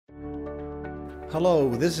Hello,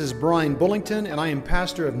 this is Brian Bullington, and I am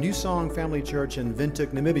pastor of New Song Family Church in Windhoek,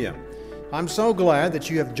 Namibia. I'm so glad that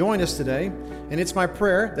you have joined us today, and it's my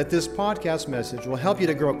prayer that this podcast message will help you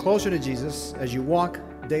to grow closer to Jesus as you walk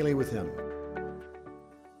daily with Him.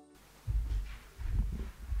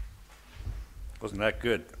 Wasn't that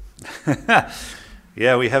good?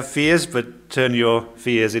 Yeah, we have fears, but turn your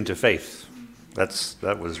fears into faith.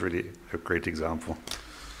 That was really a great example.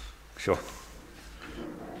 Sure.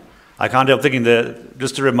 I can't help thinking that,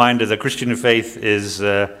 just a reminder, the Christian faith is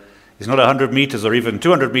not 100 meters or even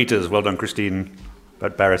 200 meters. Well done, Christine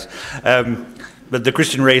Barris. But the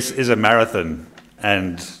Christian race is a marathon,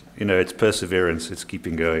 and it's perseverance, it's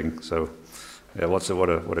keeping going. So, yeah, what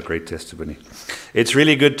a great testimony. It's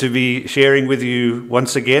really good to be sharing with you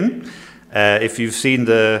once again. If you've seen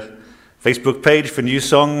the Facebook page for New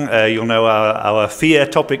Song, you'll know our fear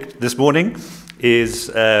topic this morning is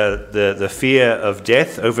the fear of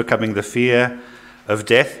death, overcoming the fear of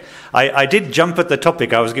death. I did jump at the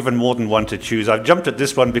topic. I was given more than one to choose. I've jumped at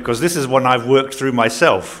this one because this is one I've worked through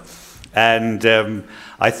myself. And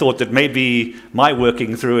I thought that maybe my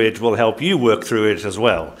working through it will help you work through it as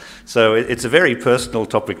well. So it's a very personal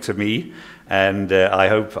topic to me, and I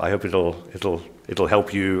hope it'll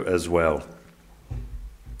help you as well.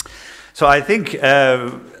 So I think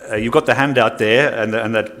you've got the handout there,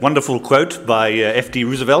 and that wonderful quote by F.D.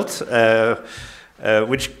 Roosevelt,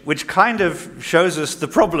 which kind of shows us the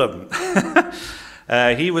problem.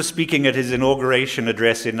 He was speaking at his inauguration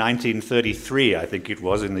address in 1933, I think it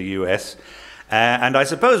was, in the US. And I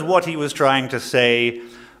suppose what he was trying to say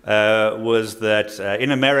was that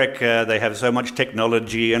in America they have so much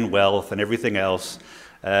technology and wealth and everything else.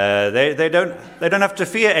 They don't have to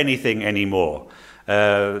fear anything anymore.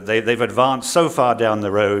 They've advanced so far down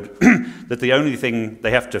the road that the only thing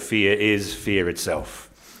they have to fear is fear itself.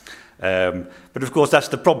 But of course, that's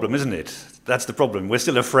the problem, isn't it? That's the problem. We're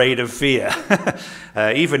still afraid of fear.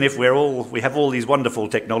 Even if we have all these wonderful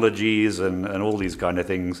technologies and all these kind of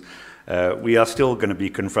things, we are still going to be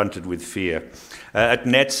confronted with fear. At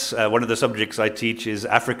NETS, one of the subjects I teach is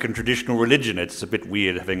African traditional religion. It's a bit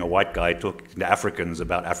weird having a white guy talking to Africans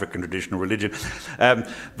about African traditional religion.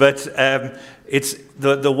 But it's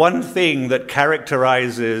the one thing that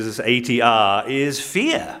characterizes ATR is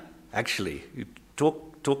fear, actually. You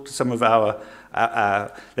talk to some of our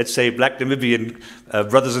let's say, black Namibian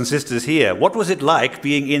brothers and sisters here. What was it like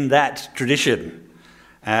being in that tradition?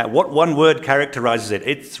 What one word characterizes it?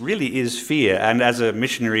 It really is fear. And as a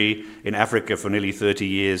missionary in Africa for nearly 30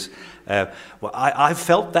 years, I've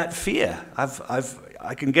felt that fear.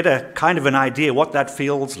 I can get a kind of an idea what that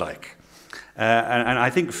feels like. And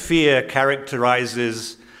I think fear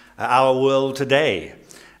characterizes our world today,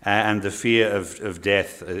 and the fear of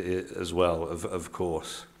death as well, of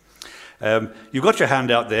course. You've got your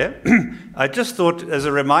handout there. I just thought as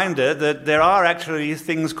a reminder that there are actually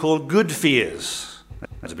things called good fears.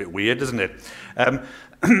 That's a bit weird, isn't it? And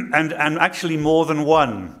actually more than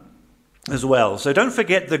one as well. So don't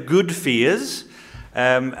forget the good fears.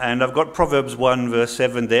 And I've got Proverbs 1 verse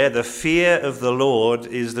 7 there. The fear of the Lord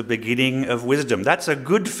is the beginning of wisdom. That's a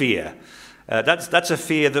good fear. That's a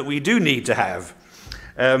fear that we do need to have.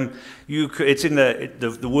 It's in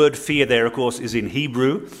the word fear there, of course, is in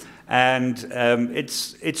Hebrew. And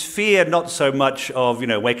it's fear not so much of,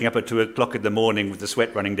 waking up at 2 o'clock in the morning with the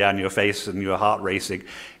sweat running down your face and your heart racing.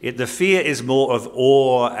 The fear is more of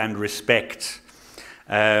awe and respect.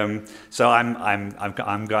 So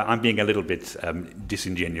I'm being a little bit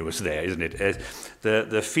disingenuous there, isn't it?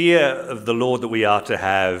 The fear of the Lord that we are to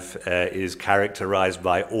have is characterized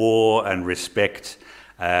by awe and respect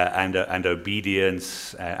and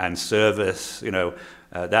obedience and service,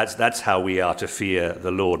 That's how we are to fear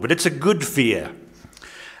the Lord. But it's a good fear.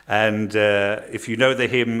 And if you know the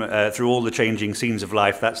hymn, Through All the Changing Scenes of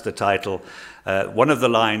Life, that's the title. One of the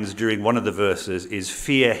lines during one of the verses is,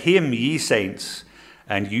 "Fear him, ye saints,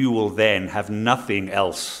 and you will then have nothing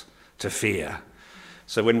else to fear."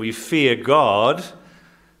 So when we fear God,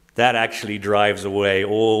 that actually drives away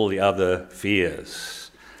all the other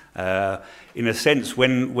fears. In a sense,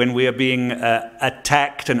 when we are being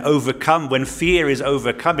attacked and overcome, when fear is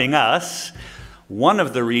overcoming us, one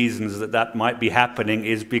of the reasons that might be happening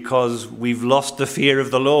is because we've lost the fear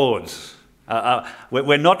of the Lord.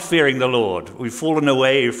 We're not fearing the Lord. We've fallen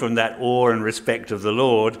away from that awe and respect of the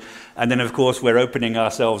Lord. And then, of course, we're opening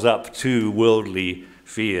ourselves up to worldly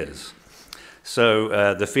fears.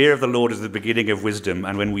 So the fear of the Lord is the beginning of wisdom,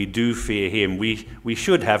 and when we do fear him, we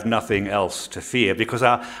should have nothing else to fear, because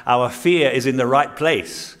our fear is in the right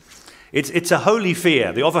place. It's a holy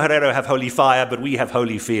fear. The Ovaherero have holy fire, but we have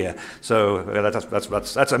holy fear. So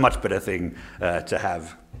that's a much better thing to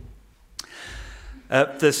have.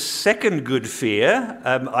 The second good fear,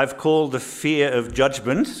 I've called the fear of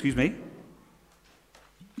judgment. Excuse me.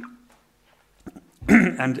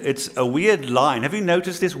 And it's a weird line. Have you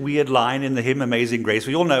noticed this weird line in the hymn Amazing Grace?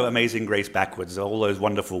 We all know Amazing Grace backwards, all those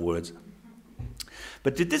wonderful words.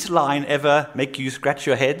 But did this line ever make you scratch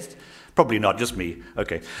your head? Probably not, just me.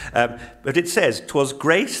 Okay. But it says, "'Twas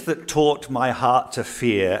grace that taught my heart to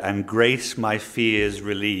fear, and grace my fears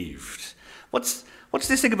relieved." What's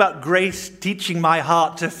this thing about grace teaching my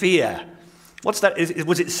heart to fear? What's that?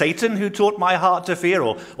 Was it Satan who taught my heart to fear,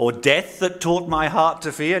 or death that taught my heart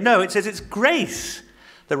to fear? No, it says it's grace.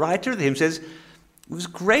 The writer of the hymn says, it was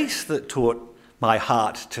grace that taught my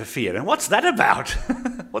heart to fear. And what's that about?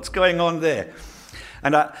 What's going on there?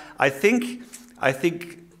 And I think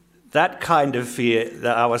that kind of fear,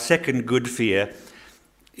 our second good fear,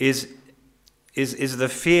 is the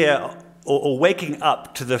fear, or waking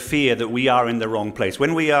up to the fear that we are in the wrong place.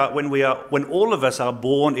 When all of us are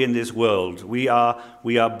born in this world, we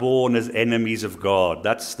are born as enemies of God.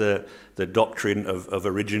 That's the doctrine of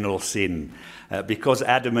original sin. Because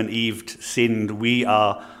Adam and Eve sinned, we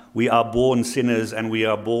are born sinners, and we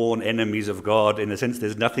are born enemies of God. In a sense,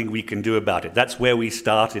 there's nothing we can do about it. That's where we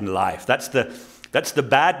start in life. That's the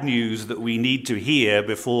bad news that we need to hear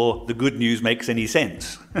before the good news makes any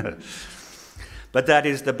sense. But that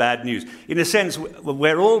is the bad news. In a sense,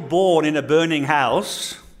 we're all born in a burning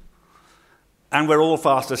house, and we're all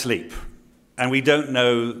fast asleep. And we don't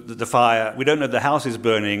know that we don't know the house is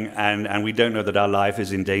burning, and we don't know that our life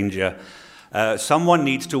is in danger. Someone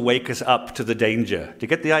needs to wake us up to the danger. Do you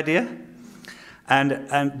get the idea?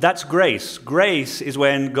 And that's grace. Grace is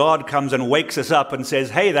when God comes and wakes us up and says,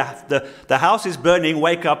 "Hey, the house is burning,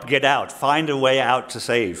 wake up, get out. Find a way out to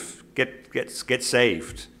save. Get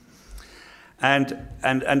saved." And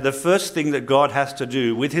the first thing that God has to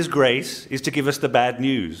do with his grace is to give us the bad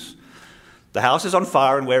news. The house is on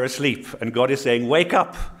fire and we're asleep, and God is saying, wake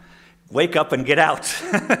up and get out.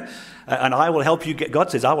 And I will help you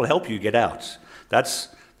God says, I will help you get out. That's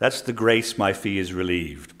the grace my fears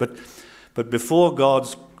relieved. But before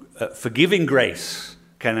God's forgiving grace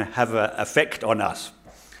can have an effect on us,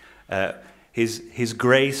 his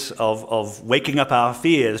grace of waking up our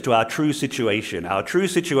fears to our true situation. Our true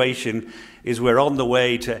situation is we're on the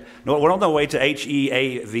way to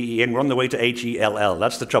H-E-A-V-E-N, we're on the way to H-E-L-L.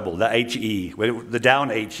 That's the trouble, the H-E, the down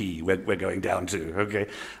H-E we're going down to, okay?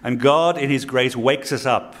 And God in his grace wakes us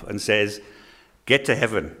up and says, get to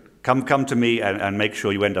heaven, come to me and make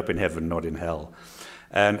sure you end up in heaven, not in hell.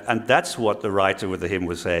 And that's what the writer with the hymn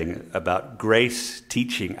was saying about grace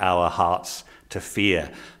teaching our hearts to fear.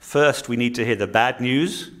 First, we need to hear the bad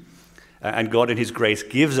news, and God in his grace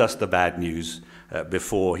gives us the bad news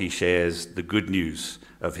before he shares the good news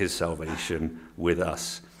of his salvation with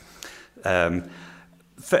us. That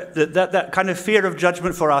kind of fear of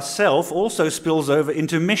judgment for ourselves also spills over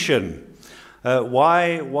into mission.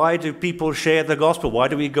 Why do people share the gospel? Why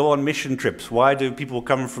do we go on mission trips? Why do people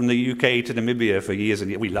come from the UK to Namibia for years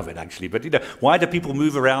and years? We love it, actually. But why do people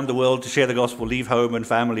move around the world to share the gospel, leave home and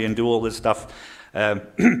family and do all this stuff?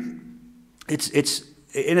 It's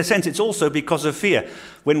in a sense, it's also because of fear.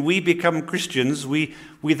 When we become Christians, we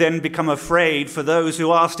then become afraid for those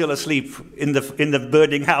who are still asleep in the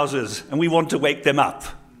burning houses, and we want to wake them up.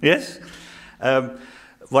 Yes?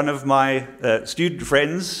 One of my student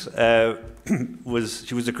friends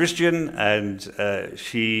she was a Christian, and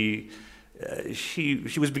she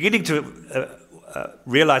was beginning to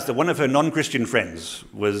realize that one of her non-Christian friends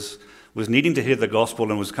was needing to hear the gospel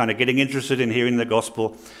and was kind of getting interested in hearing the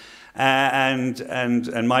gospel.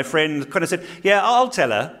 And my friend kind of said, yeah, I'll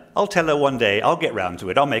tell her one day, I'll get round to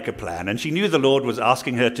it, I'll make a plan. And she knew the Lord was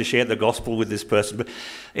asking her to share the gospel with this person, but,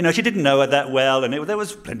 she didn't know her that well, and there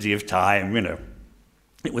was plenty of time,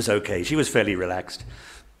 It was okay, she was fairly relaxed.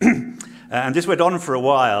 And this went on for a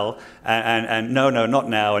while, and no, not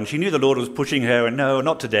now. And she knew the Lord was pushing her, and no,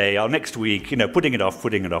 not today, next week, putting it off.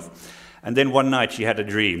 And then one night she had a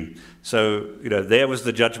dream. So, there was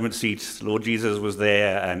the judgment seat. Lord Jesus was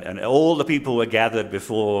there, and all the people were gathered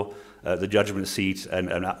before the judgment seat.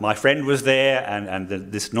 And my friend was there, and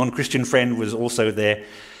this non-Christian friend was also there.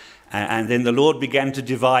 And then the Lord began to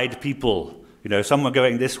divide people. Some were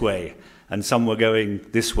going this way, and some were going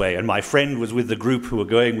this way. And my friend was with the group who were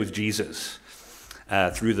going with Jesus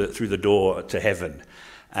through the door to heaven.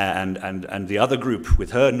 And the other group,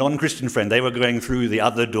 with her non-Christian friend, they were going through the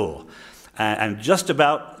other door. And just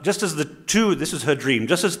as the two, this was her dream,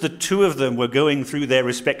 just as the two of them were going through their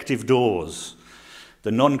respective doors,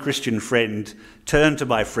 the non-Christian friend turned to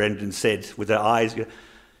my friend and said, with her eyes,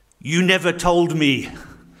 "You never told me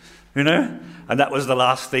you know? And that was the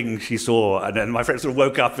last thing she saw. And then my friend sort of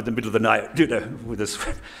woke up in the middle of the night, you know, with this.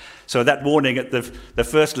 So that morning at the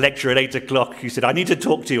first lecture at 8 o'clock, she said, I need to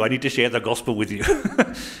talk to you. I need to share the gospel with you.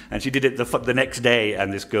 And she did it the next day,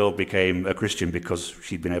 and this girl became a Christian because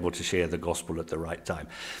she'd been able to share the gospel at the right time.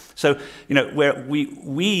 So, you know, where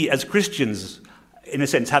we as Christians, in a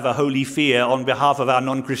sense, have a holy fear on behalf of our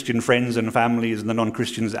non-Christian friends and families and the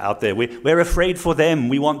non-Christians out there. We're afraid for them.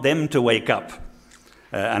 We want them to wake up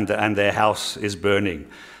and their house is burning.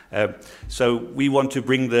 So we want to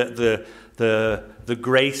bring the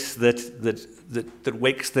grace that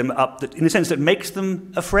wakes them up, that in a sense that makes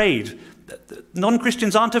them afraid.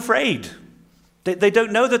 Non-Christians aren't afraid. They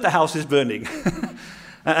don't know that the house is burning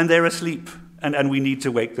and they're asleep, and we need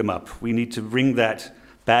to wake them up. We need to bring that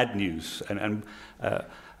bad news and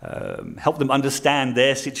help them understand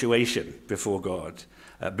their situation before God,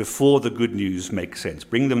 before the good news makes sense.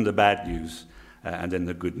 Bring them the bad news, and then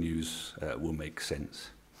the good news will make sense.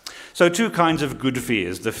 So two kinds of good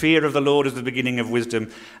fears. The fear of the Lord is the beginning of wisdom,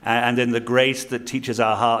 and then the grace that teaches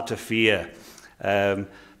our heart to fear.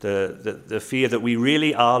 The fear that we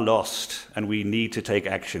really are lost and we need to take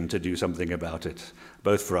action to do something about it,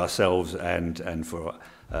 both for ourselves and for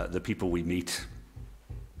the people we meet.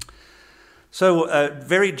 So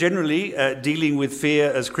very generally, dealing with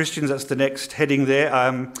fear as Christians, that's the next heading there.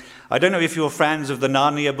 I don't know if you're fans of the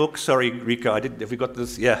Narnia books. Sorry, Rika, have we got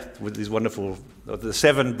this? Yeah, with these wonderful, the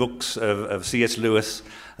 7 books of C.S. Lewis,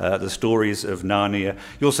 the stories of Narnia.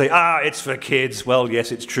 You'll say, it's for kids. Well,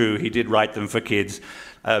 yes, it's true. He did write them for kids.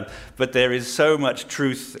 But there is so much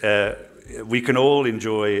truth. We can all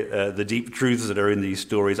enjoy the deep truths that are in these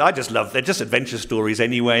stories. I just love, they're just adventure stories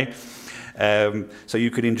anyway. So you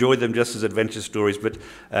can enjoy them just as adventure stories, but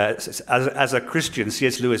as a Christian,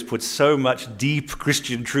 C.S. Lewis puts so much deep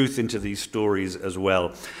Christian truth into these stories as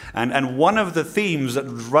well. And one of the themes that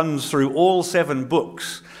runs through all 7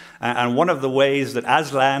 books, and one of the ways that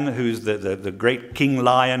Aslan, who's the great king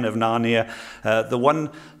lion of Narnia,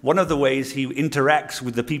 one of the ways he interacts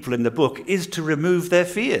with the people in the book is to remove their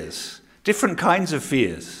fears, different kinds of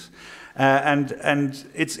fears. And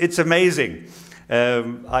it's amazing.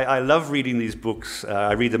 I love reading these books.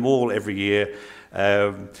 I read them all every year.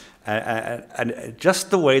 And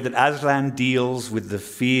just the way that Aslan deals with the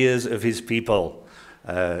fears of his people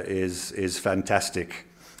is fantastic.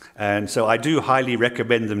 And so I do highly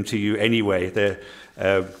recommend them to you anyway. They're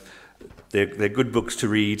good books to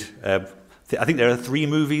read. I think there are 3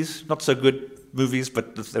 movies, not so good movies,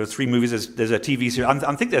 but there are 3 movies. There's a TV series.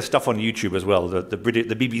 I think there's stuff on YouTube as well. The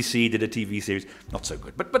BBC did a TV series, not so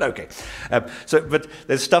good, but okay. But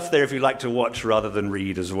there's stuff there if you like to watch rather than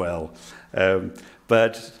read as well.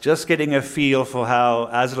 But just getting a feel for how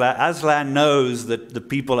Aslan knows that the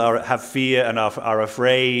people have fear and are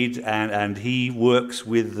afraid, and he works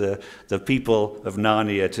with the people of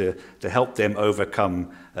Narnia to help them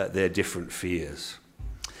overcome their different fears.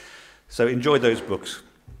 So enjoy those books.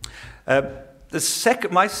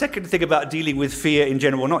 My second thing about dealing with fear in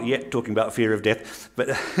general, we're not yet talking about fear of death,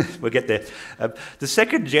 but we'll get there. The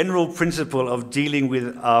second general principle of dealing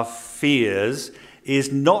with our fears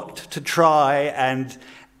is not to try and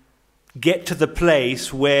get to the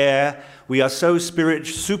place where we are so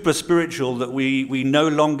super spiritual that we no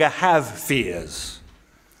longer have fears.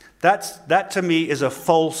 That to me is a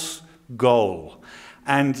false goal.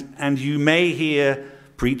 And you may hear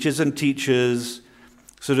preachers and teachers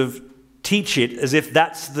sort of teach it as if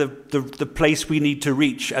that's the place we need to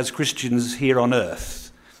reach as Christians here on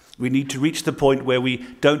earth. We need to reach the point where we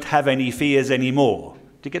don't have any fears anymore.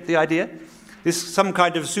 Do you get the idea? This some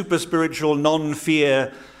kind of super spiritual,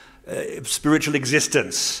 non-fear spiritual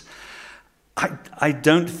existence. I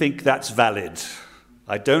don't think that's valid.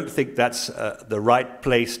 I don't think that's the right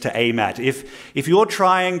place to aim at. If you're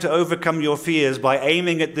trying to overcome your fears by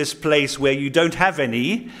aiming at this place where you don't have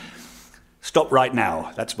any, stop right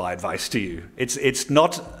now. That's my advice to you. It's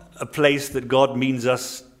not a place that God means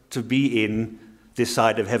us to be in this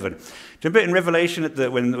side of heaven. Do you remember in Revelation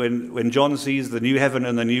when John sees the new heaven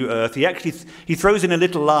and the new earth, he throws in a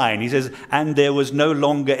little line. He says, "And there was no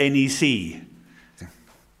longer any sea."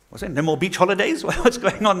 What's that? No more beach holidays? What's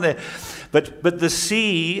going on there? But the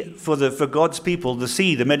sea for God's people, the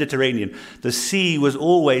sea, the Mediterranean, the sea was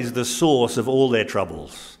always the source of all their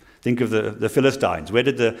troubles. Think of the Philistines. Where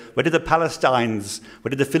did the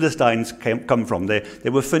Philistines come from? They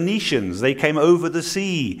were Phoenicians. They came over the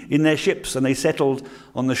sea in their ships and they settled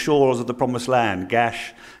on the shores of the Promised Land.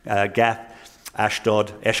 Gath,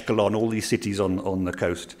 Ashdod, Ashkelon, all these cities on the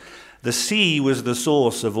coast. The sea was the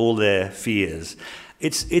source of all their fears.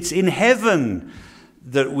 It's in heaven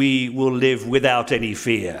that we will live without any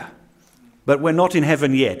fear. but we're not in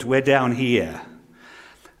heaven yet. We're down here.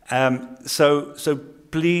 So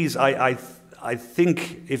please, I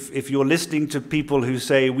think if you're listening to people who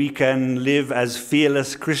say we can live as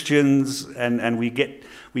fearless Christians and we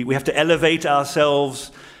have to elevate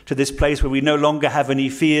ourselves to this place where we no longer have any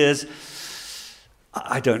fears,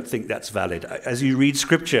 I don't think that's valid. As you read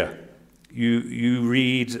Scripture, you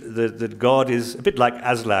read that God is a bit like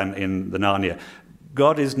Aslan in the Narnia.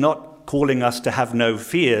 God is not calling us to have no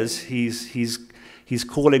fears. He's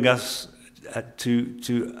calling us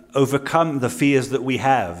to overcome the fears that we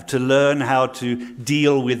have, to learn how to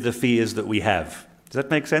deal with the fears that we have. Does that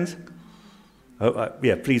make sense?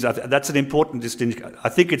 Yeah, please. That's an important distinction. I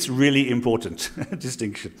think it's really important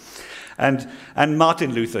distinction. And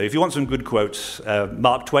Martin Luther, if you want some good quotes,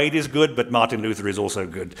 Mark Twain is good, but Martin Luther is also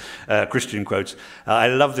good. Christian quotes. I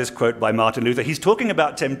love this quote by Martin Luther. He's talking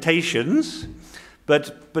about temptations,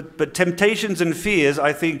 but temptations and fears,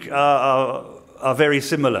 I think, are very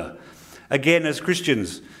similar. Again, as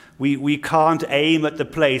Christians, we can't aim at the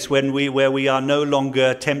place where we are no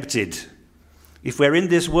longer tempted. If we're in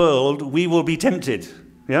this world, we will be tempted.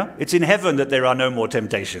 Yeah? It's in heaven that there are no more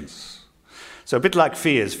temptations. So a bit like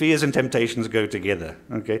fears. Fears and temptations go together.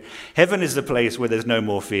 Okay? Heaven is the place where there's no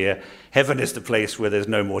more fear. Heaven is the place where there's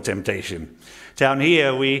no more temptation. Down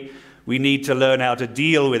here, we need to learn how to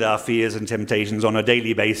deal with our fears and temptations on a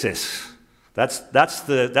daily basis. That's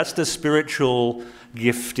the spiritual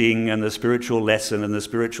gifting and the spiritual lesson and the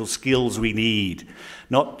spiritual skills we need.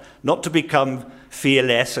 Not to become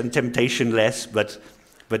fearless and temptation-less, but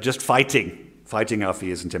just fighting our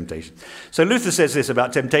fears and temptations. So Luther says this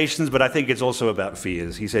about temptations, but I think it's also about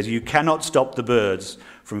fears. He says, you cannot stop the birds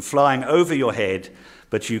from flying over your head,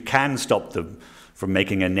 but you can stop them from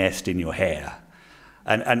making a nest in your hair.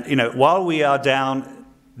 And you know, while we are down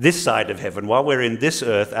this side of heaven, while we're in this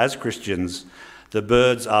earth as Christians, the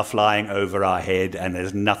birds are flying over our head, and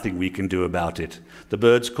there's nothing we can do about it. The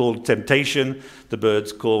birds called temptation, the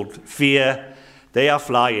birds called fear, they are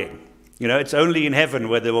flying. You know, it's only in heaven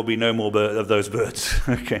where there will be no more of those birds.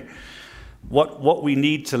 Okay. What we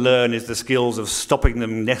need to learn is the skills of stopping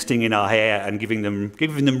them nesting in our hair and giving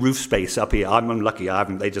them roof space up here. I'm unlucky, I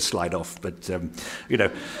haven't. They just slide off. But you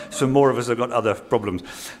know, some more of us have got other problems.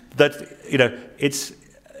 That you know,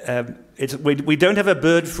 we don't have a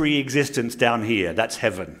bird-free existence down here. That's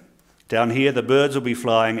heaven. Down here, the birds will be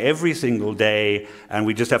flying every single day, and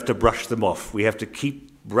we just have to brush them off. We have to keep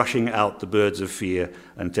brushing out the birds of fear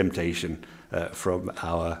and temptation from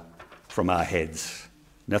our heads.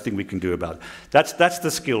 Nothing we can do about it. That's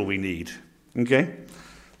the skill we need. Okay?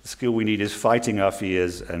 The skill we need is fighting our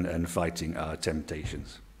fears and fighting our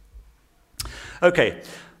temptations. Okay.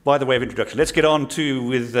 By the way of introduction, let's get on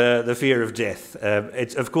with the fear of death.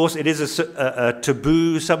 Of course, it is a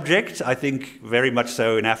taboo subject, I think very much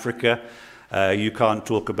so in Africa. You can't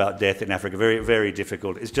talk about death in Africa, very, very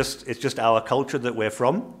difficult. It's just our culture that we're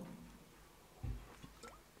from.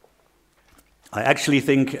 I actually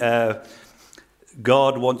think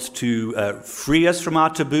God wants to free us from our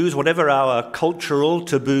taboos, whatever our cultural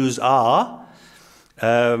taboos are.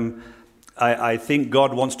 I think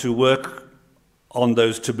God wants to work on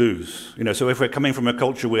those taboos. You know, so if we're coming from a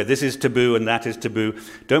culture where this is taboo and that is taboo,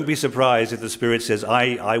 don't be surprised if the Spirit says,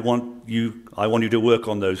 I want you to work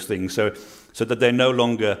on those things so that they're no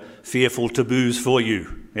longer fearful taboos for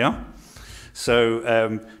you. Yeah?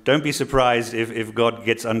 So don't be surprised if God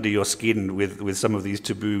gets under your skin with some of these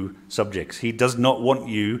taboo subjects. He does not want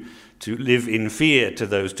you to live in fear to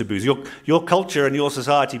those taboos. Your culture and your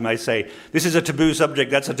society may say, this is a taboo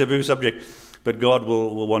subject, that's a taboo subject. But God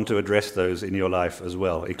will want to address those in your life as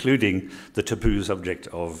well, including the taboo subject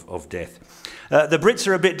of death. The Brits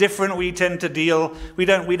are a bit different. We tend to we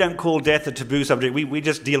don't call death a taboo subject. We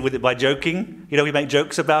just deal with it by joking. You know, we make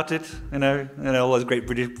jokes about it. You know all those great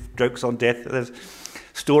British jokes on death. There's a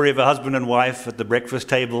story of a husband and wife at the breakfast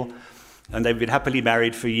table, and they've been happily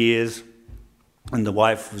married for years. And the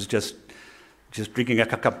wife was just drinking a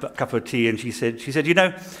cup of tea, and she said,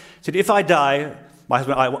 if I die, my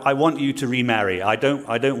husband, I want you to remarry. I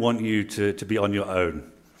don't want you to be on your own.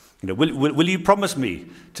 You know, will you promise me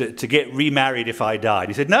to get remarried if I die? And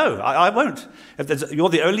he said, no, I won't. You're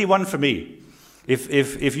the only one for me.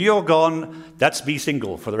 If you're gone, that's me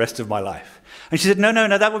single for the rest of my life. And she said, no,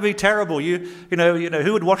 that would be terrible. You know,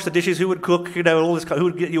 who would wash the dishes? Who would cook? You know, all this. Who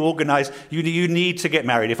would get you organized? You need to get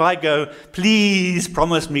married. If I go, please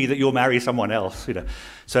promise me that you'll marry someone else. You know.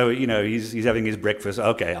 So he's having his breakfast.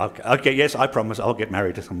 Okay, yes, I promise I'll get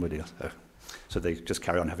married to somebody else. So they just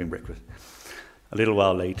carry on having breakfast. A little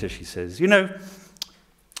while later, she says,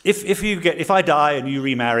 if I die and you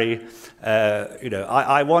remarry,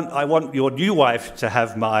 I want your new wife to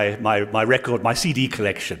have my record, my CD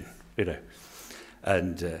collection,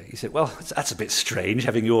 And he said, well, that's a bit strange,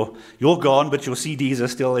 having you're gone, but your CDs are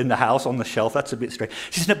still in the house on the shelf. That's a bit strange.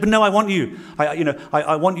 She said, but no, I want you.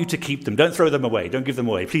 I want you to keep them. Don't throw them away. Don't give them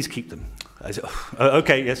away. Please keep them. I said, oh,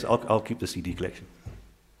 okay, yes, I'll keep the CD collection.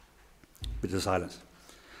 Bit of silence.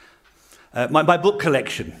 My book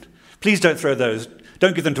collection. Please don't throw those.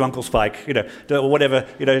 Don't give them to Uncle Spike, or whatever.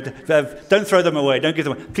 Don't throw them away. Don't give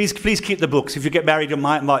them. Please keep the books. If you get married,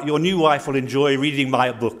 your new wife will enjoy reading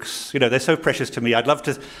my books. They're so precious to me. I'd love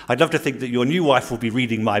to think that your new wife will be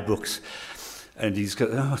reading my books. And he's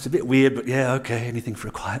going, oh, it's a bit weird, but yeah, okay, anything for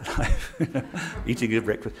a quiet life. Eating his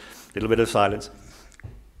breakfast. A little bit of silence.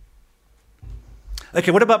 Okay,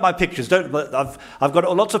 what about my pictures? I've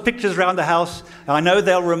got lots of pictures around the house. I know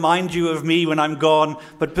they'll remind you of me when I'm gone,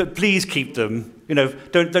 but please keep them.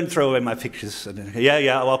 Don't throw away my pictures.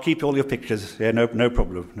 Yeah, I'll keep all your pictures. Yeah, no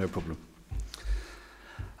problem.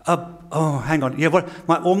 Hang on. Yeah,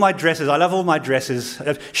 all my dresses. I love all my dresses.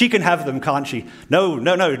 She can have them, can't she? No.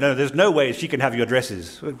 There's no way she can have your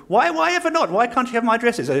dresses. Why ever not? Why can't she have my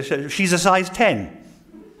dresses? She's a size 10.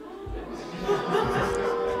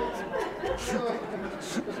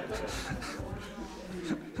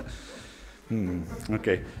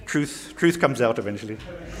 Okay, truth comes out eventually.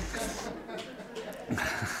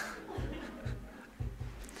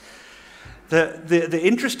 The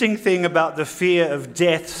interesting thing about the fear of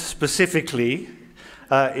death specifically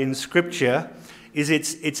in Scripture is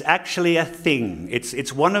it's actually a thing.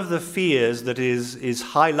 It's one of the fears that is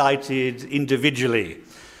highlighted individually.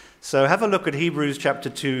 So have a look at Hebrews chapter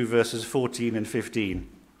 2, verses 14 and 15.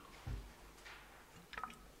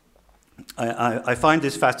 I find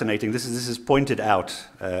this fascinating. This is pointed out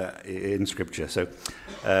in Scripture. So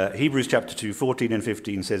Hebrews chapter 2, 14 and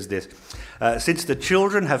 15 says this. Since the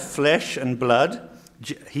children have flesh and blood,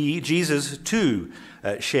 Jesus too,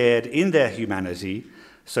 shared in their humanity,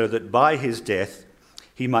 so that by his death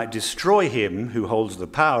he might destroy him who holds the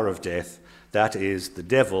power of death, that is, the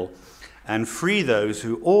devil, and free those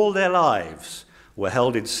who all their lives were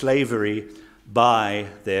held in slavery by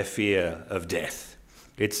their fear of death.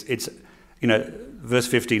 It's verse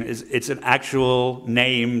 15, it's an actual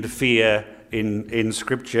named fear in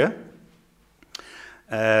Scripture.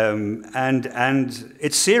 And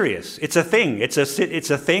it's serious. It's a thing. It's a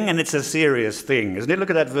thing, and it's a serious thing, isn't it? Look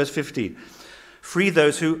at that, verse 15. Free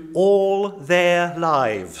those who all their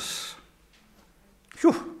lives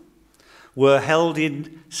were held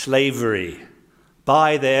in slavery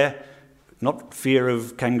by their, not fear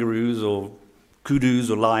of kangaroos or kudus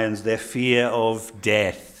or lions, their fear of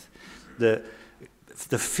death.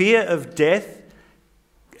 The fear of death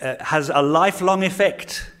has a lifelong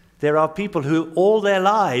effect. There are people who all their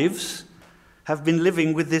lives have been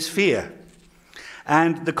living with this fear.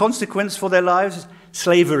 And the consequence for their lives is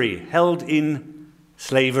slavery, held in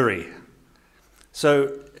slavery.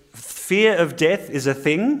 So fear of death is a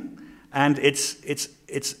thing, and it's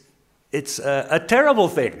a terrible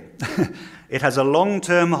thing. It has a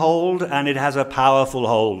long-term hold, and it has a powerful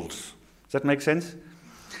hold. Does that make sense?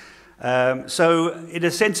 So, in a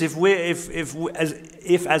sense, if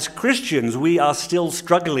as Christians we are still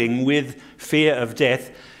struggling with fear of death,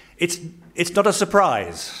 it's not a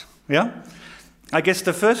surprise. Yeah, I guess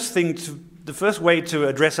the first way to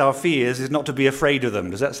address our fears is not to be afraid of them.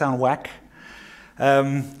 Does that sound whack?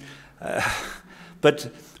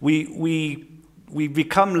 But we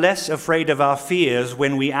become less afraid of our fears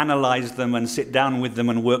when we analyze them and sit down with them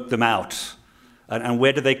and work them out. And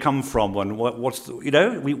where do they come from? And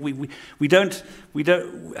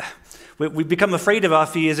we become afraid of our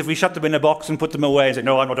fears if we shut them in a box and put them away and say,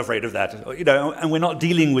 no, I'm not afraid of that. And we're not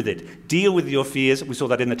dealing with it. Deal with your fears. We saw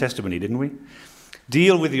that in the testimony, didn't we?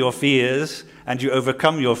 Deal with your fears, and you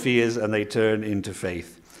overcome your fears, and they turn into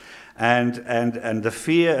faith. And the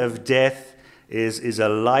fear of death is a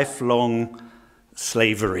lifelong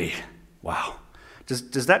slavery. Wow.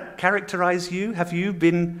 Does that characterize you? Have you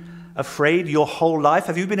been afraid your whole life?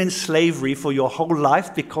 Have you been in slavery for your whole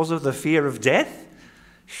life because of the fear of death?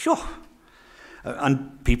 Sure.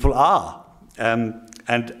 And people are.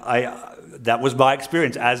 That was my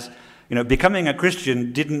experience. As becoming a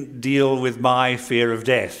Christian didn't deal with my fear of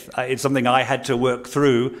death. It's something I had to work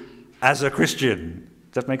through as a Christian.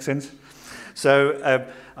 Does that make sense? So,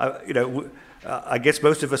 I guess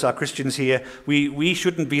most of us are Christians here. We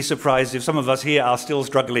shouldn't be surprised if some of us here are still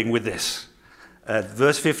struggling with this.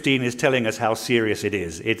 Verse 15 is telling us how serious it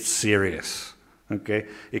is. It's serious. Okay?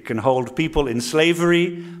 It can hold people in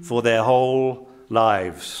slavery for their whole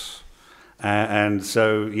lives. And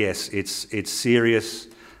so, yes, it's serious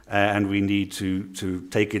and we need to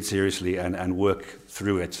take it seriously and work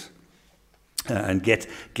through it and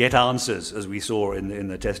get answers, as we saw in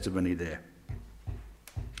the testimony there.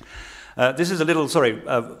 This is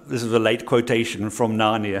a late quotation from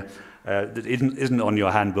Narnia that isn't on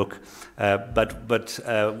your handbook, but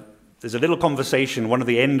there's a little conversation, one of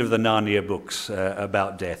the end of the Narnia books,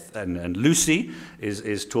 about death, and Lucy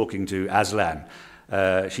is talking to Aslan.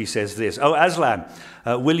 She says this, "Oh, Aslan,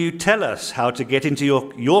 will you tell us how to get into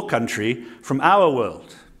your country from our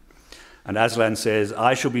world?" And Aslan says,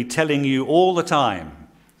 "I shall be telling you all the time,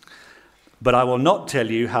 but I will not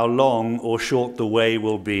tell you how long or short the way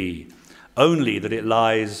will be, only that it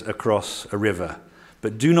lies across a river.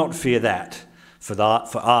 But do not fear that, for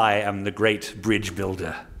I am the great bridge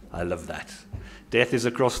builder." I love that. Death is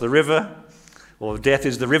across the river, or death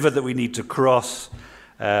is the river that we need to cross,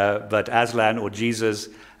 but Aslan, or Jesus,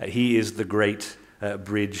 he is the great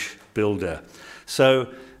bridge builder. So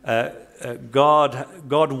God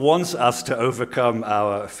wants us to overcome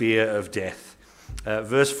our fear of death.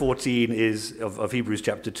 Verse 14 of Hebrews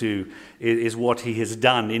chapter 2 is what he has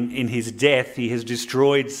done. In his death, he has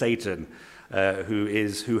destroyed Satan,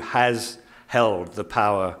 who has held the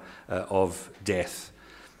power of death.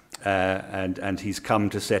 And he's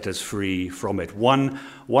come to set us free from it. One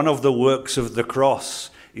of the works of the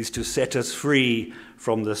cross is to set us free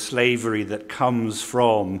from the slavery that comes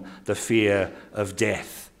from the fear of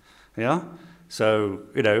death. Yeah? So,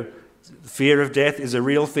 fear of death is a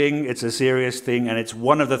real thing, it's a serious thing, and it's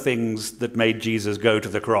one of the things that made Jesus go to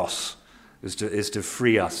the cross, is to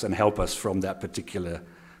free us and help us from that particular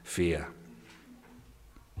fear.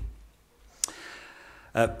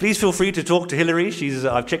 Please feel free to talk to Hilary.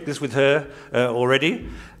 I've checked this with her already.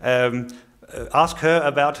 Ask her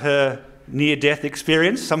about her near-death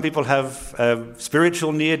experience. Some people have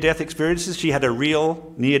spiritual near-death experiences. She had a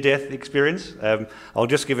real near-death experience. I'll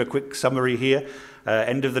just give a quick summary here.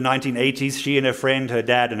 End of the 1980s, she and her friend, her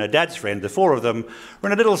dad and her dad's friend, the four of them, were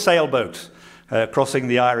in a little sailboat crossing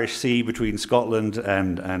the Irish Sea between Scotland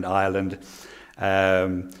and Ireland.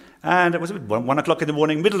 And it was 1 o'clock in the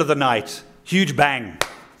morning, middle of the night, huge bang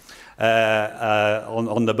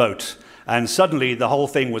on the boat. And suddenly the whole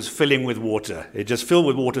thing was filling with water. It just filled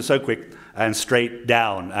with water so quick and straight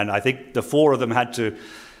down. And I think the four of them had to,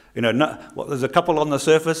 there's a couple on the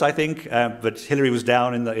surface, I think, but Hilary was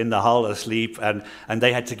down in the hull asleep, and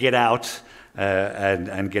they had to get out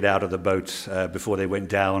and get out of the boat before they went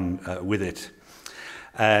down with it.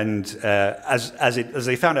 And as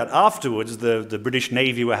they found out afterwards, the British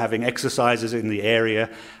Navy were having exercises in the area,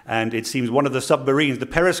 and it seems one of the submarines, the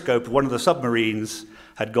periscope of one of the submarines,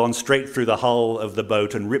 had gone straight through the hull of the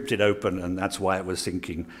boat and ripped it open, and that's why it was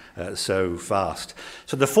sinking so fast.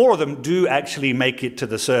 So the four of them do actually make it to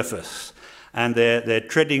the surface, and they're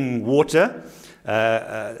treading water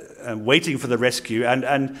and waiting for the rescue,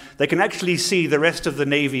 and they can actually see the rest of the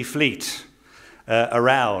Navy fleet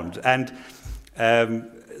around. And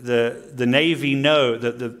the Navy know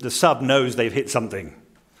that the sub knows they've hit something,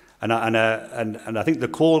 and I think the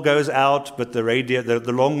call goes out, but the radio,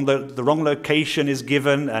 the wrong location is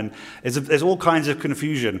given, and there's all kinds of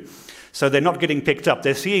confusion. So they're not getting picked up.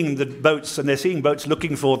 They're seeing the boats, and they're seeing boats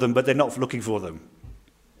looking for them, but they're not looking for them.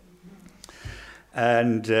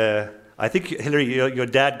 And I think, Hilary, your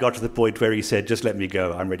dad got to the point where he said, "Just let me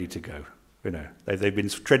go. I'm ready to go." They've been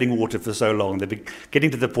treading water for so long. They've been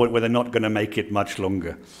getting to the point where they're not going to make it much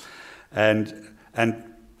longer. And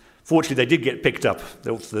fortunately, they did get picked up.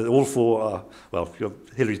 All four,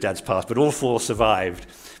 Hilary's dad's passed, but all four survived.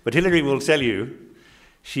 But Hilary will tell you,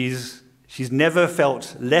 she's never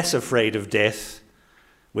felt less afraid of death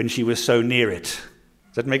when she was so near it.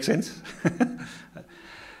 Does that make sense?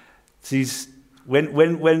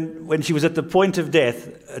 When she was at the point of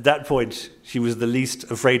death, at that point, she was the least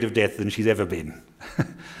afraid of death than she's ever been.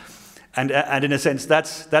 and in a sense,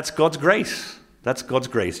 that's God's grace. That's God's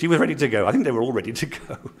grace. She was ready to go. I think they were all ready to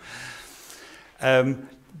go.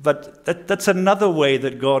 But that's another way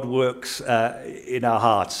that God works in our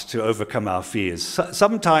hearts to overcome our fears.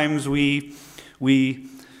 Sometimes we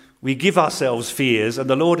give ourselves fears, and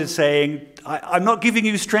the Lord is saying, I'm not giving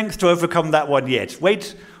you strength to overcome that one yet.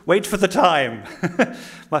 Wait for the time.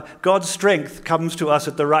 God's strength comes to us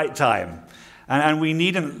at the right time. And we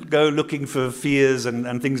needn't go looking for fears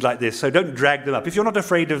and things like this. So don't drag them up. If you're not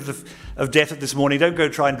afraid of death this morning, don't go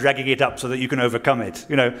try and dragging it up so that you can overcome it.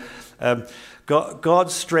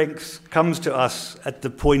 God's strength comes to us at the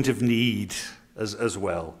point of need as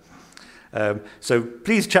well. So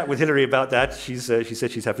please chat with Hillary about that. She said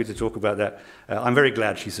she's happy to talk about that. I'm very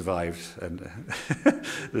glad she survived and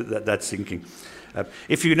that sinking.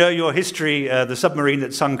 If you know your history, the submarine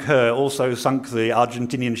that sunk her also sunk the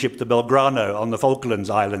Argentinian ship, the Belgrano, on the Falklands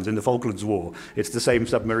Islands in the Falklands War. It's the same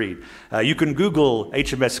submarine. You can Google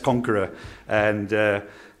HMS Conqueror and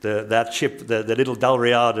that ship, the little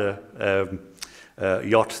Dalriada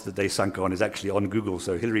yacht that they sunk on is actually on Google.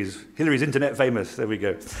 So Hillary's internet famous. There we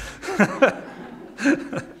go.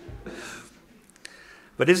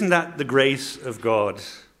 But isn't that the grace of God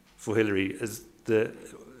for Hillary?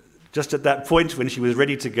 Just at that point when she was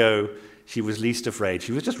ready to go, she was least afraid.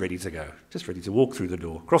 She was just ready to go, just ready to walk through the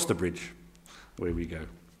door, cross the bridge. Away we go.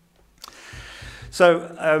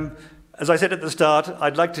 So, as I said at the start,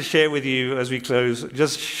 I'd like to share with you as we close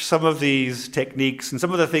just some of these techniques and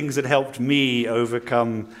some of the things that helped me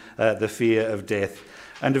overcome the fear of death.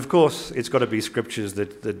 And of course, it's got to be scriptures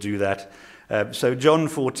that do that. So John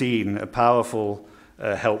 14, a powerful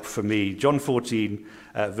help for me. John 14,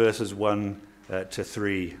 verses 1 to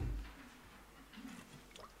 3.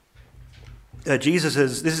 This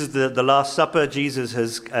is the Last Supper. Jesus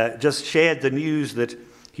has just shared the news that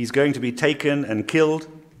he's going to be taken and killed.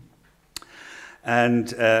 And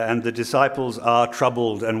the disciples are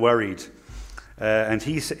troubled and worried. And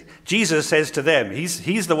Jesus says to them,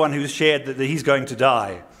 he's the one who's shared that he's going to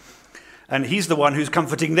die. And he's the one who's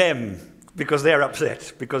comforting them because they're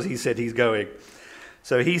upset because he said he's going.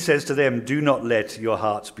 So he says to them, do not let your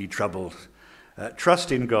hearts be troubled.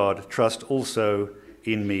 Trust in God, trust also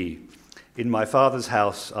in me. In my Father's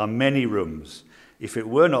house are many rooms. If it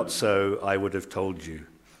were not so, I would have told you.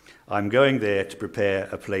 I'm going there to prepare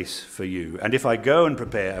a place for you. And if I go and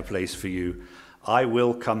prepare a place for you, I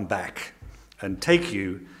will come back and take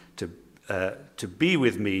you to be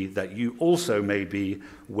with me, that you also may be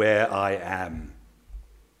where I am.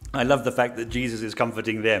 I love the fact that Jesus is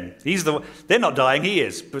comforting them. They're not dying, he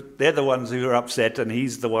is, but they're the ones who are upset, and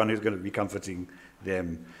he's the one who's going to be comforting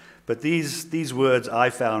them. But these words I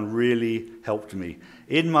found really helped me.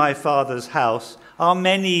 In my Father's house are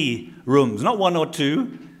many rooms, not one or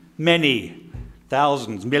two, many,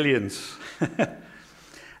 thousands, millions.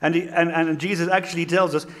 And Jesus actually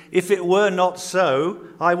tells us, if it were not so,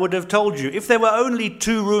 I would have told you. If there were only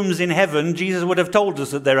 2 rooms in heaven, Jesus would have told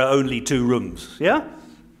us that there are only 2 rooms. Yeah?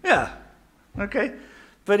 Yeah. Okay.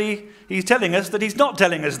 But he's telling us that he's not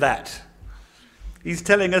telling us that. He's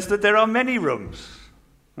telling us that there are many rooms.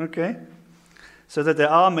 Okay? So that there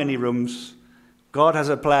are many rooms. God has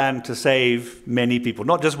a plan to save many people,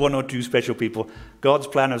 not just 1 or 2 special people. God's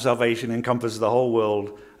plan of salvation encompasses the whole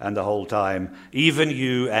world and the whole time, even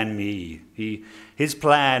you and me. His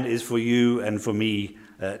plan is for you and for me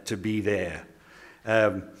to be there.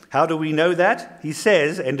 How do we know that? He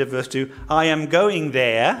says, end of verse 2, I am going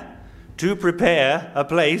there to prepare a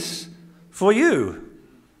place for you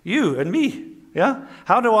and me. Yeah?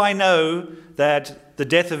 How do I know that the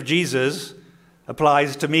death of Jesus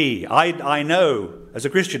applies to me? I know, as a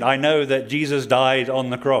Christian, I know that Jesus died on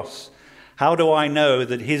the cross. How do I know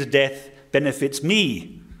that his death benefits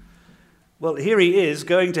me? Well, here he is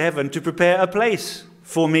going to heaven to prepare a place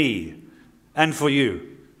for me and for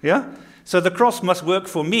you. Yeah? So the cross must work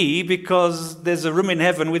for me because there's a room in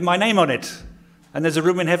heaven with my name on it. And there's a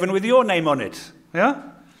room in heaven with your name on it. Yeah?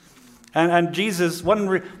 And Jesus, one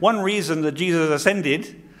reason that Jesus ascended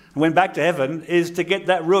and went back to heaven is to get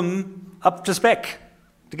that room up to spec,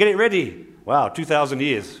 to get it ready. Wow, 2,000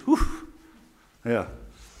 years. Whew. Yeah.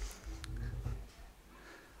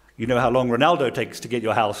 You know how long Ronaldo takes to get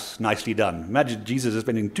your house nicely done. Imagine Jesus is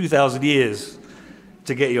spending 2,000 years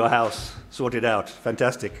to get your house sorted out.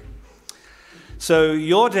 Fantastic. So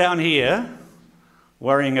you're down here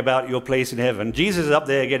worrying about your place in heaven. Jesus is up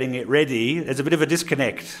there getting it ready. There's a bit of a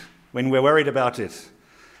disconnect when we're worried about it.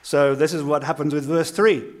 So this is what happens with verse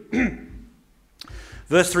 3.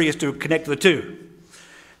 Verse 3 is to connect the two.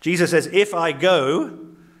 Jesus says, if I go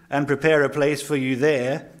and prepare a place for you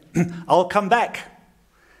there, I'll come back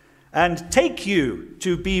and take you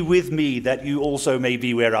to be with me, that you also may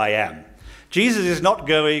be where I am. Jesus is not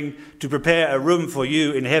going to prepare a room for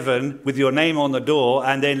you in heaven with your name on the door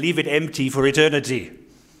and then leave it empty for eternity.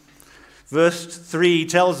 Verse 3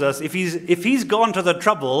 tells us if he's gone to the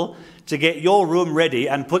trouble to get your room ready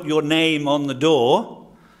and put your name on the door,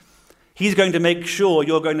 he's going to make sure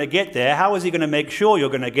you're going to get there. How is he going to make sure you're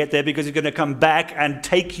going to get there? Because he's going to come back and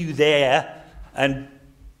take you there and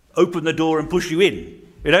open the door and push you in.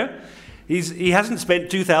 You know, he hasn't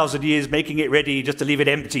spent 2,000 years making it ready just to leave it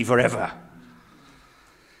empty forever.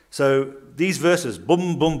 So these verses,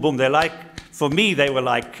 boom, boom, boom, they're like, for me, they were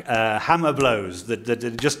like hammer blows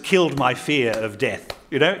that just killed my fear of death.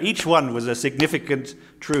 You know, each one was a significant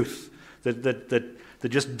truth that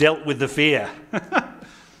just dealt with the fear.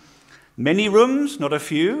 Many rooms, not a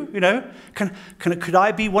few, you know. Could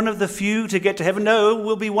I be one of the few to get to heaven? No,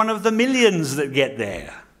 we'll be one of the millions that get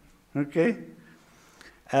there. Okay?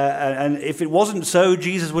 And if it wasn't so,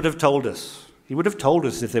 Jesus would have told us. He would have told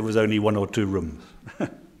us if there was only 1 or 2 rooms.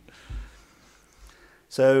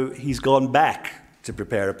 So he's gone back to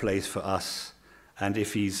prepare a place for us. And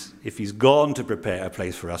if he's gone to prepare a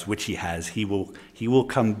place for us, which he has, he will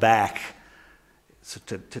come back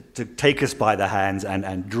to take us by the hands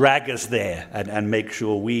and drag us there and make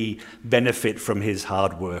sure we benefit from his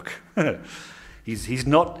hard work. He's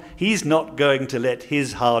not going to let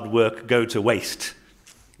his hard work go to waste.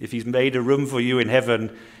 If he's made a room for you in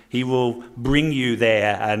heaven, he will bring you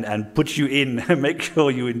there and put you in and make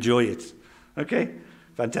sure you enjoy it. Okay?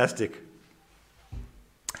 Fantastic.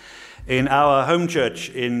 In our home church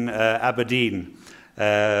in Aberdeen,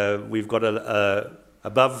 we've got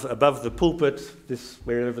above the pulpit,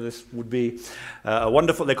 wherever this would be, a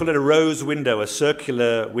wonderful, they call it a rose window, a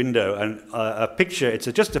circular window, and a picture, it's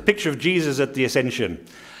just a picture of Jesus at the Ascension.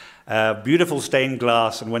 Beautiful stained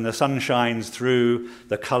glass, and when the sun shines through,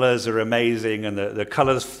 the colors are amazing, and the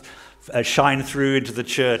colors shine through into the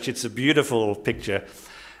church. It's a beautiful picture.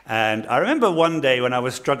 And I remember one day when I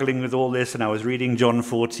was struggling with all this, and I was reading John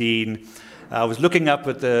 14, I was looking up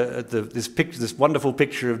at this wonderful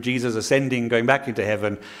picture of Jesus ascending, going back into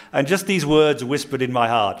heaven, and just these words whispered in my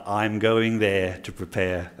heart, I'm going there to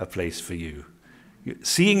prepare a place for you.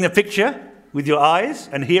 Seeing the picture with your eyes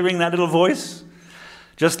and hearing that little voice,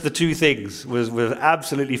 just the two things was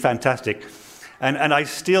absolutely fantastic. And I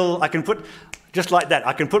can put, just like that,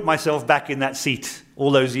 I can put myself back in that seat all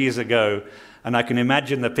those years ago, and I can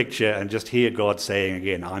imagine the picture and just hear God saying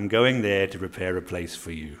again, I'm going there to prepare a place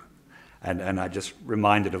for you. And I just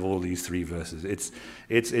reminded of all these 3 verses.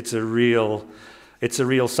 It's a real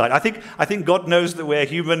sight. I think God knows that we're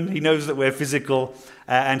human. He knows that we're physical,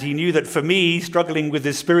 and He knew that for me, struggling with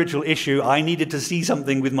this spiritual issue, I needed to see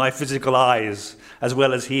something with my physical eyes as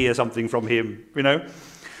well as hear something from Him. You know,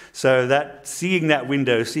 so that seeing that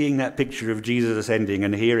window, seeing that picture of Jesus ascending,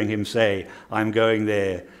 and hearing Him say, "I'm going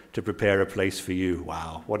there to prepare a place for you."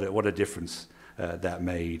 Wow, what a difference that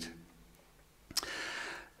made.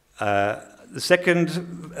 The second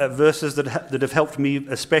verses that have helped me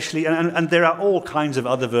especially, and there are all kinds of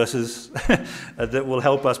other verses that will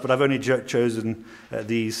help us, but I've only chosen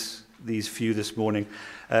these few this morning.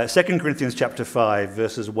 2 Corinthians chapter 5,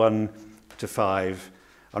 verses 1 to 5.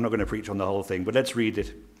 I'm not going to preach on the whole thing, but let's read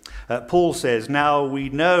it. Paul says, "Now we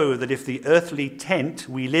know that if the earthly tent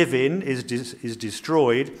we live in is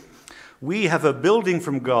destroyed, we have a building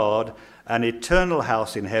from God, an eternal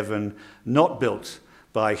house in heaven, not built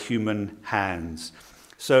by human hands."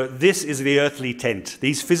 So this is the earthly tent.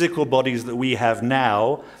 These physical bodies that we have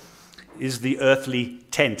now is the earthly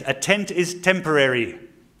tent. A tent is temporary,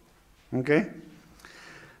 okay?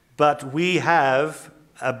 But we have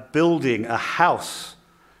a building, a house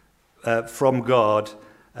from God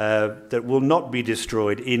that will not be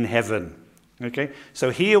destroyed in heaven, okay? So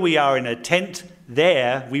here we are in a tent.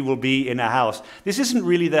 There we will be in a house. This isn't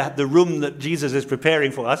really the room that Jesus is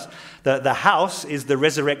preparing for us. The house is the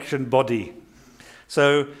resurrection body.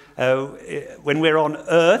 So when we're on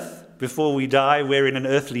earth, before we die, we're in an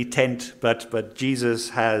earthly tent, but Jesus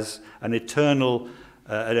has an eternal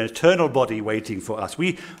body waiting for us.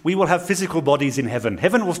 We will have physical bodies in heaven.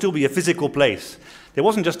 Heaven will still be a physical place. There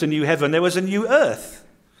wasn't just a new heaven, there was a new earth.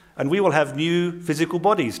 And we will have new physical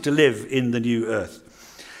bodies to live in the new earth.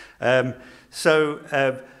 That's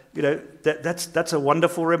a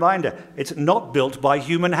wonderful reminder. It's not built by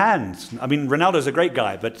human hands. I mean, Ronaldo's a great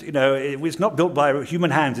guy, but it's not built by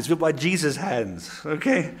human hands. It's built by Jesus' hands.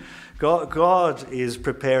 Okay, God is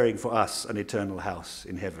preparing for us an eternal house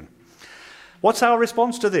in heaven. What's our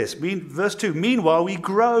response to this? Verse 2. Meanwhile, we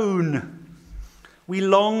groan. We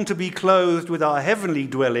long to be clothed with our heavenly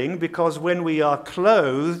dwelling, because when we are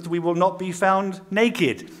clothed, we will not be found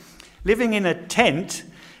naked. Living in a tent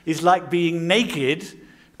is like being naked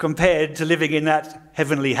compared to living in that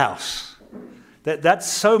heavenly house. That's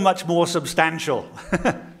so much more substantial.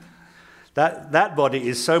 That body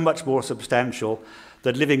is so much more substantial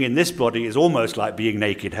that living in this body is almost like being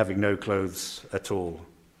naked, having no clothes at all.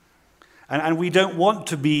 And we don't want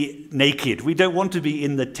to be naked. We don't want to be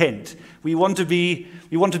in the tent. We want to be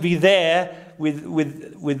there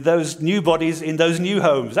with those new bodies in those new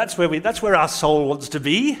homes. That's where our soul wants to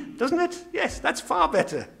be, doesn't it? Yes, that's far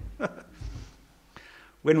better.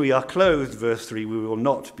 When we are clothed, verse 3, we will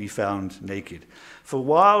not be found naked. For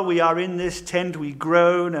while we are in this tent, we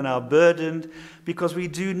groan and are burdened, because we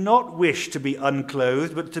do not wish to be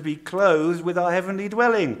unclothed, but to be clothed with our heavenly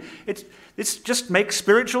dwelling. It just makes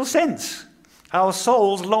spiritual sense. Our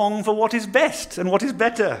souls long for what is best and what is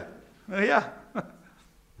better. Yeah.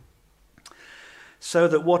 So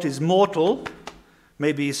that what is mortal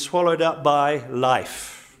may be swallowed up by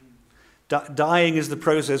life. Dying is the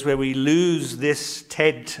process where we lose this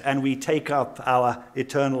tent and we take up our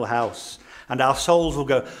eternal house. And our souls will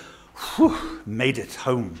go, whew, made it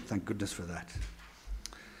home. Thank goodness for that.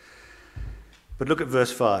 But look at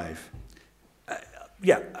verse 5.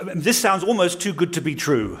 This sounds almost too good to be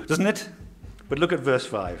true, doesn't it? But look at verse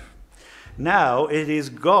 5. Now it is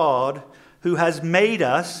God who has made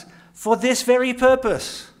us for this very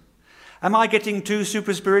purpose. Am I getting too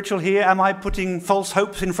super spiritual here? Am I putting false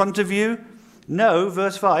hopes in front of you? No,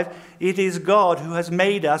 verse 5. It is God who has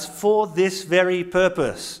made us for this very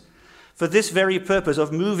purpose. For this very purpose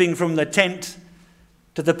of moving from the tent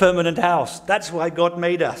to the permanent house. That's why God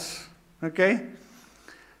made us. Okay?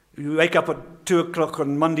 You wake up at 2 o'clock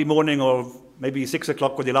on Monday morning, or maybe 6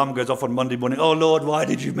 o'clock when the alarm goes off on Monday morning. Oh Lord, why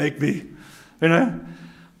did you make me? You know?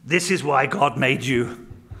 This is why God made you.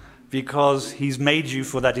 Because he's made you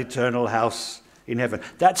for that eternal house in heaven.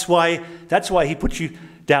 That's why he put you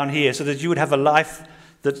down here, so that you would have a life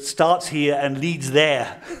that starts here and leads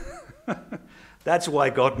there. That's why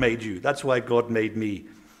God made you. That's why God made me.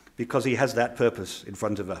 Because he has that purpose in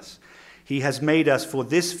front of us. He has made us for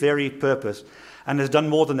this very purpose, and has done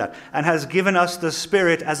more than that, and has given us the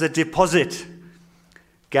Spirit as a deposit,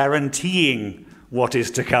 guaranteeing what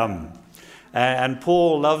is to come. And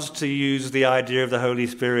Paul loves to use the idea of the Holy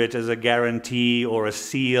Spirit as a guarantee or a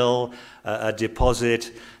seal, a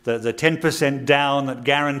deposit, the 10% down that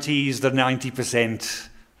guarantees the 90%.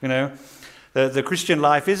 You know, the Christian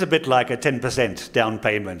life is a bit like a 10% down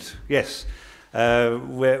payment. Yes,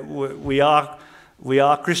 we are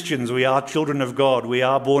Christians. We are children of God. We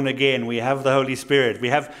are born again. We have the Holy Spirit. We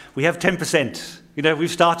have 10%. You know,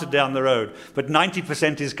 we've started down the road, but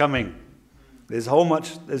 90% is coming. There's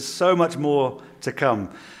so much more to come.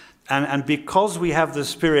 And because we have the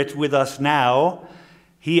Spirit with us now,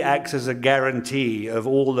 he acts as a guarantee of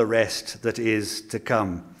all the rest that is to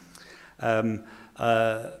come. One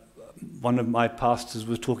of my pastors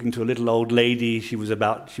was talking to a little old lady.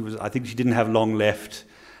 I think she didn't have long left.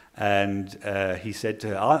 And he said to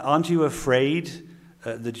her, aren't you afraid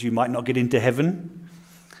that you might not get into heaven?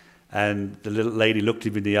 And the little lady looked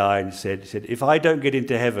him in the eye and said, if I don't get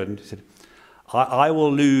into heaven, he said, I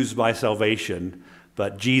will lose my salvation,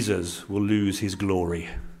 but Jesus will lose his glory.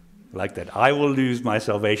 Like that. I will lose my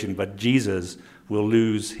salvation, but Jesus will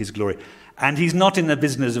lose his glory. And he's not in the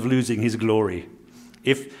business of losing his glory.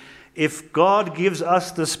 If God gives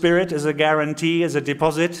us the Spirit as a guarantee, as a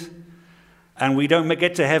deposit, and we don't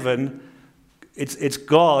get to heaven, it's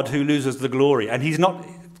God who loses the glory. And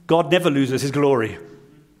God never loses his glory.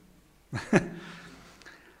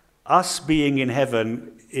 Us being in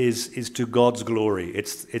heaven is to God's glory.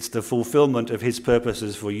 It's the fulfillment of his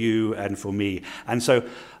purposes for you and for me. And so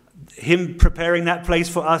him preparing that place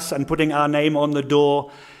for us and putting our name on the door,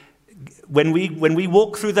 when we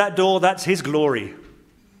walk through that door, that's his glory.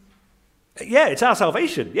 Yeah, it's our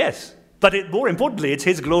salvation, yes. But more importantly, it's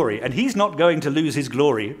his glory. And he's not going to lose his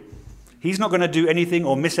glory. He's not going to do anything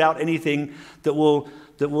or miss out anything that will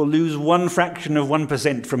lose one fraction of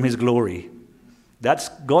 1% from his glory. That's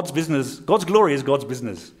God's business. God's glory is God's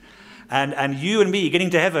business. And you and me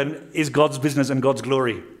getting to heaven is God's business and God's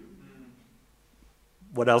glory.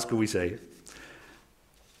 What else can we say?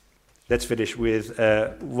 Let's finish with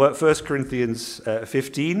 1 Corinthians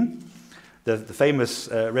 15, the famous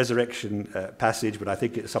resurrection passage, but I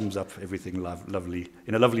think it sums up everything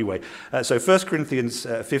in a lovely way. So 1 Corinthians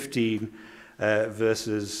 15,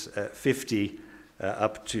 verses 50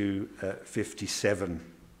 up to 57.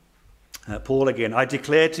 Paul again, I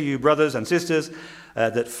declare to you, brothers and sisters,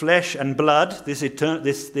 that flesh and blood,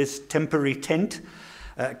 this temporary tent,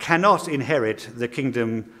 cannot inherit the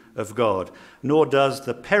kingdom of God, nor does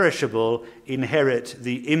the perishable inherit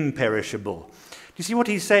the imperishable. Do you see what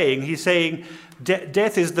he's saying? He's saying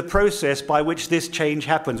death is the process by which this change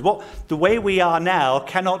happens. The way we are now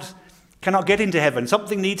cannot get into heaven.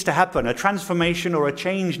 Something needs to happen. A transformation or a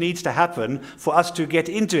change needs to happen for us to get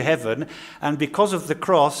into heaven. And because of the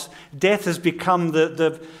cross, death has become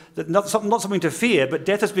not something to fear, but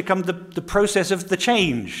death has become the process of the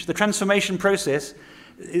change. The transformation process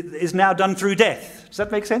is now done through death. Does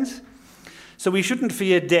that make sense? So we shouldn't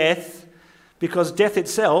fear death, because death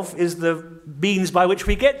itself is the means by which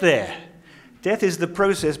we get there. Death is the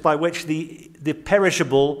process by which the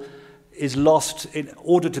perishable is lost in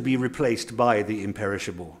order to be replaced by the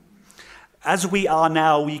imperishable. As we are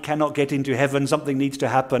now, we cannot get into heaven. Something needs to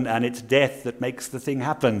happen, and it's death that makes the thing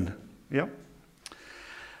happen. Yeah.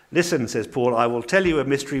 Listen, says Paul, I will tell you a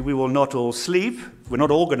mystery. We will not all sleep. We're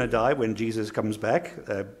not all going to die when Jesus comes back.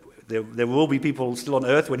 There will be people still on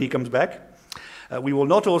earth when he comes back. We will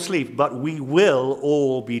not all sleep, but we will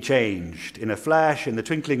all be changed in a flash, in the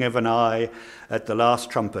twinkling of an eye, at the last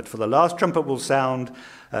trumpet. For the last trumpet will sound,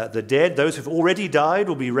 the dead, those who've already died,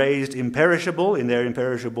 will be raised imperishable in their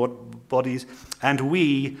imperishable bodies, and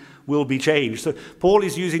we will be changed. So Paul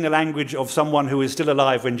is using the language of someone who is still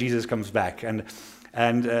alive when Jesus comes back. And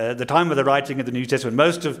the time of the writing of the New Testament,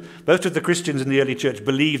 most of the Christians in the early church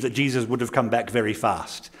believed that Jesus would have come back very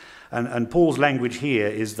fast. And Paul's language here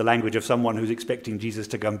is the language of someone who's expecting Jesus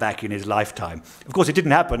to come back in his lifetime. Of course, it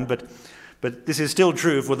didn't happen, but this is still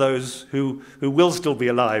true for those who will still be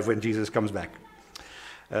alive when Jesus comes back.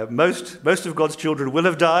 Most of God's children will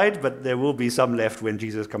have died, but there will be some left when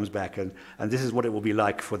Jesus comes back, and this is what it will be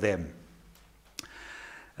like for them.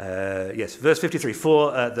 Yes, verse 53,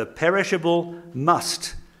 for the perishable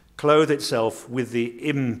must clothe itself with the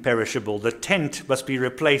imperishable. The tent must be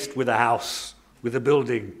replaced with a house, with a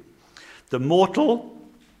building. The mortal,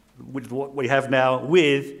 with what we have now,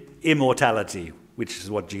 with immortality, which is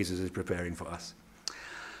what Jesus is preparing for us.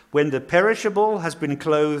 When the perishable has been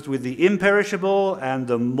clothed with the imperishable and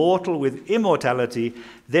the mortal with immortality,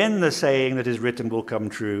 then the saying that is written will come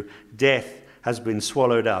true, death has been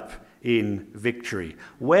swallowed up in victory.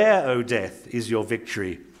 Where, O death, is your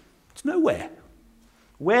victory? It's nowhere.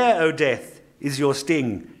 Where, O death, is your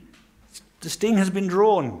sting? The sting has been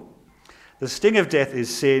drawn. The sting of death is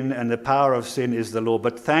sin, and the power of sin is the law.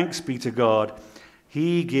 But thanks be to God,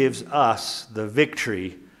 he gives us the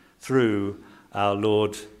victory through our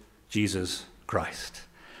Lord Jesus Christ.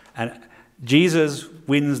 And Jesus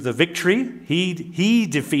wins the victory. He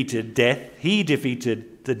defeated death. He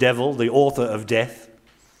defeated the devil, the author of death.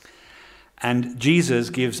 And Jesus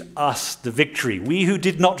gives us the victory. We who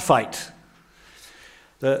did not fight.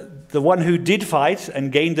 The one who did fight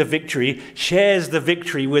and gained the victory shares the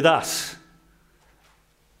victory with us.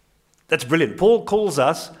 That's brilliant. Paul calls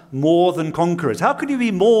us more than conquerors. How can you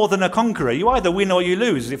be more than a conqueror? You either win or you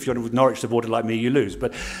lose. If you're a Norwich supporter like me, you lose.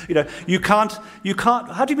 But you can't.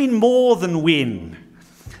 How do you mean more than win?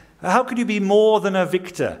 How can you be more than a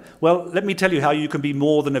victor? Well, let me tell you how you can be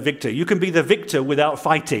more than a victor. You can be the victor without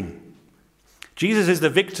fighting. Jesus is the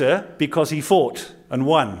victor because he fought and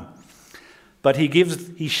won. But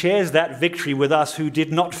he shares that victory with us who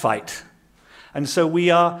did not fight. And so we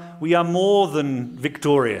are more than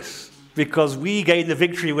victorious, because we gain the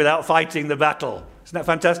victory without fighting the battle. Isn't that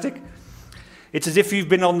fantastic? It's as if you've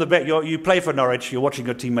been on the bet. You play for Norwich, you're watching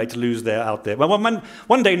your teammates lose there out there. Well,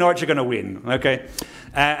 one day Norwich are going to win, okay?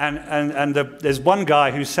 There's one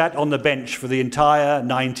guy who sat on the bench for the entire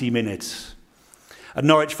 90 minutes. And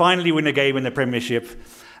Norwich finally win a game in the Premiership,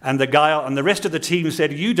 and the guy and the rest of the team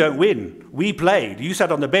said, you don't win. We played. You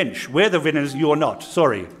sat on the bench. We're the winners, you're not.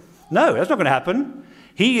 Sorry. No, that's not going to happen.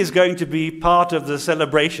 He is going to be part of the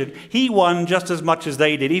celebration. He won just as much as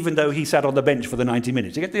they did, even though he sat on the bench for the 90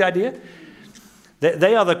 minutes. You get the idea?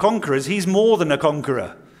 They are the conquerors. He's more than a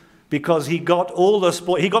conqueror, because he got all the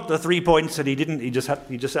he got the 3 points, and he didn't. He just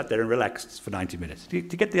sat there and relaxed for 90 minutes. Do you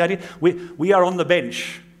get the idea? We are on the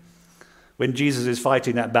bench when Jesus is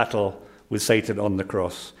fighting that battle with Satan on the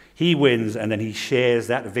cross. He wins, and then he shares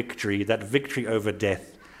that victory over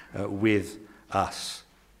death with us.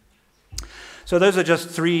 So those are just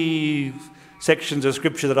 3 sections of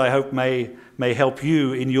Scripture that I hope may help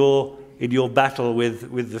you in your battle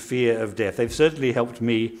with the fear of death. They've certainly helped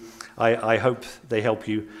me. I hope they help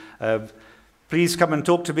you. Please come and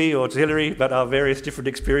talk to me or to Hilary about our various different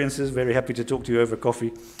experiences. Very happy to talk to you over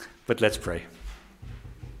coffee. But let's pray.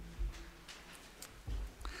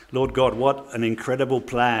 Lord God, what an incredible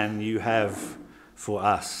plan you have for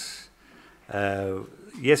us.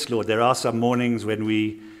 Yes, Lord, there are some mornings when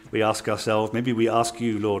we ask ourselves, maybe we ask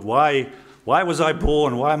you, Lord, why was I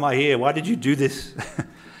born? Why am I here? Why did you do this?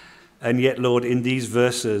 And yet, Lord, in these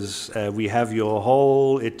verses, we have your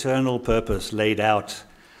whole eternal purpose laid out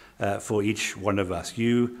for each one of us.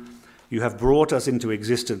 You have brought us into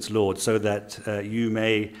existence, Lord, so that you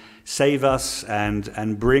may save us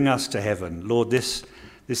and bring us to heaven. Lord, this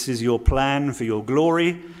is your plan for your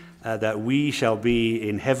glory, that we shall be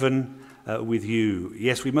in heaven with you.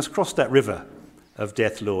 Yes, we must cross that river of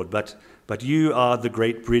death, Lord, but you are the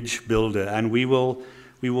great bridge builder, and we will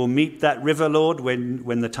meet that river, Lord,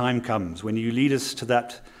 when the time comes. When you lead us to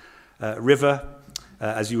that river,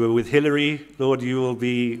 As you were with Hillary, Lord, you will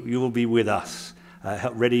be with us,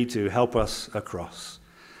 ready to help us across.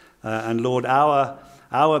 And Lord,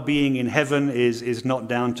 our being in heaven is not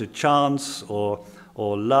down to chance or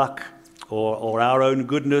luck or our own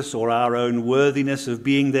goodness or our own worthiness of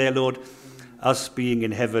being there, Lord. Us being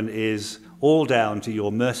in heaven is all down to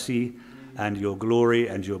your mercy and your glory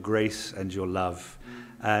and your grace and your love.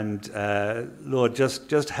 And Lord,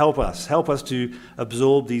 just help us to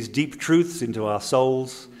absorb these deep truths into our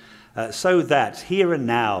souls so that here and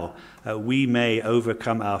now we may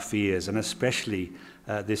overcome our fears, and especially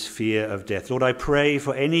this fear of death. Lord, I pray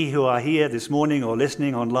for any who are here this morning or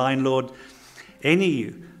listening online, Lord,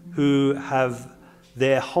 any who have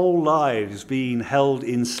their whole lives been held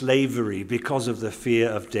in slavery because of the fear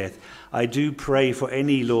of death. I do pray for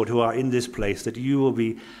any, Lord, who are in this place, that you will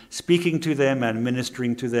be speaking to them and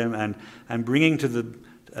ministering to them and bringing to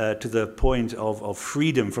the point of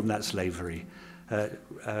freedom from that slavery.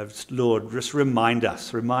 Lord, just remind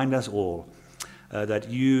us all that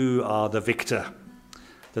you are the victor,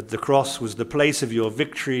 that the cross was the place of your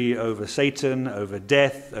victory over Satan, over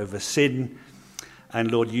death, over sin. And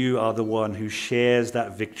Lord, you are the one who shares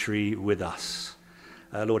that victory with us.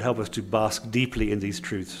 Lord, help us to bask deeply in these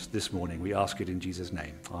truths this morning. We ask it in Jesus'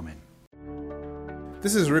 name. Amen.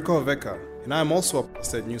 This is Rico Veka, and I am also a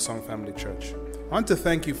pastor at New Song Family Church. I want to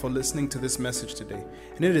thank you for listening to this message today,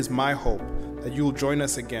 and it is my hope that you will join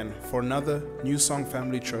us again for another New Song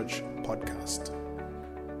Family Church podcast.